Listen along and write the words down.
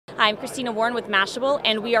Hi, I'm Christina Warren with Mashable,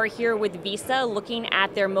 and we are here with Visa looking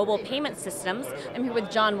at their mobile payment systems. I'm here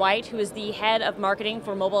with John White, who is the head of marketing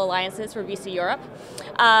for mobile alliances for Visa Europe.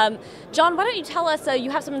 John, why don't you tell us,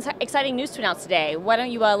 you have some exciting news to announce today. Why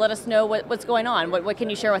don't you let us know what's going on? What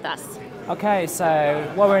can you share with us? Okay,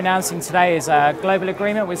 so what we're announcing today is a global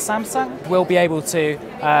agreement with Samsung. We'll be able to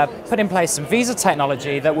put in place some Visa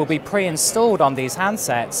technology that will be pre-installed on these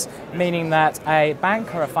handsets, meaning that a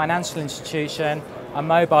bank or a financial institution, a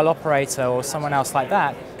mobile operator or someone else like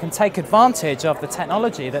that can take advantage of the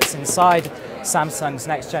technology that's inside Samsung's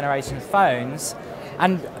next generation phones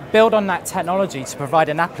and build on that technology to provide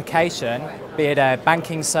an application, be it a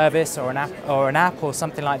banking service or an app or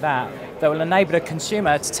something like that, that will enable a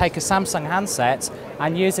consumer to take a Samsung handset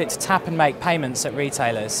and use it to tap and make payments at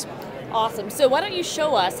retailers. Awesome. So why don't you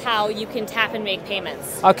show us how you can tap and make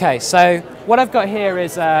payments? Okay, so what I've got here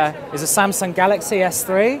is a Samsung Galaxy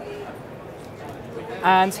S3.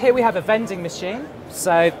 And here we have a vending machine,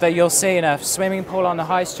 so that you'll see in a swimming pool on the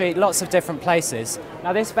high street, lots of different places.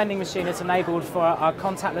 Now this vending machine is enabled for our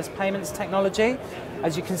contactless payments technology,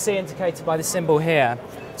 as you can see indicated by the symbol here.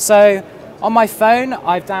 So on my phone,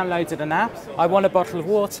 I've downloaded an app. I want a bottle of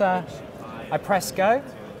water. I press go.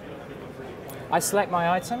 I select my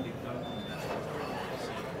item.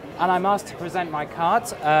 And I'm asked to present my card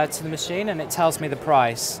to the machine, and it tells me the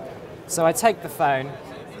price. So I take the phone,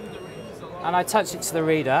 and I touch it to the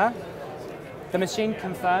reader. The machine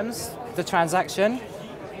confirms the transaction.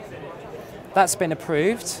 That's been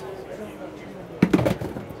approved.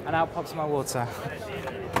 And out pops my water.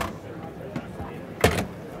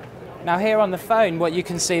 Now here on the phone, what you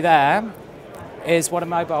can see there is what a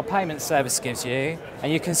mobile payment service gives you.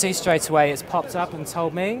 And you can see straight away it's popped up and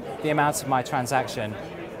told me the amount of my transaction.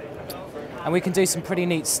 And we can do some pretty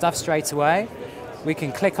neat stuff straight away. We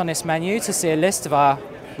can click on this menu to see a list of our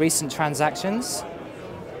recent transactions,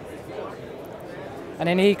 and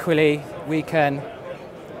then equally we can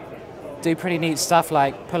do pretty neat stuff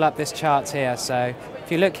like pull up this chart here. So if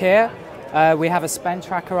you look here, we have a spend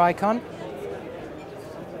tracker icon.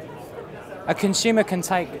 A consumer can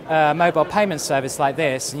take a mobile payment service like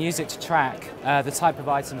this and use it to track the type of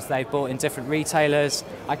items they've bought in different retailers.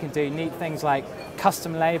 I can do neat things like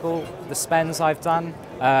custom label the spends I've done.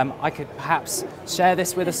 I could perhaps share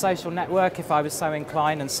this with a social network if I was so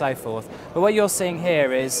inclined, and so forth. But what you're seeing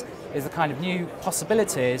here is the kind of new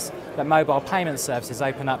possibilities that mobile payment services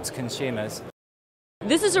open up to consumers.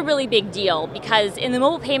 This is a really big deal because in the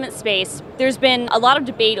mobile payment space, there's been a lot of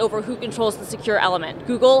debate over who controls the secure element.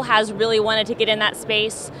 Google has really wanted to get in that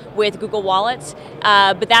space with Google Wallet,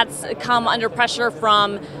 but that's come under pressure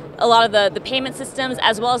from a lot of the payment systems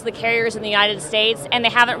as well as the carriers in the United States, and they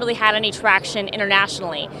haven't really had any traction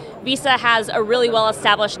internationally. Visa has a really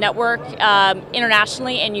well-established network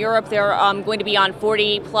internationally. In Europe, they're going to be on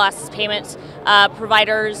 40+ payment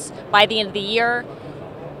providers by the end of the year.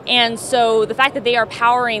 And so the fact that they are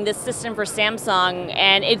powering this system for Samsung,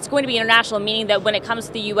 and it's going to be international, meaning that when it comes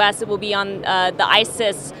to the US, it will be on the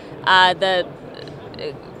ISIS, the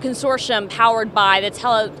consortium powered by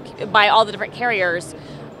by all the different carriers,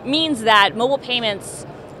 means that mobile payments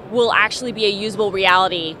will actually be a usable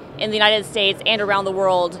reality in the United States and around the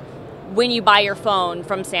world when you buy your phone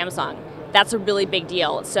from Samsung. That's a really big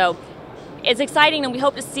deal. So it's exciting, and we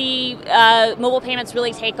hope to see mobile payments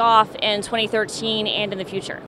really take off in 2013 and in the future.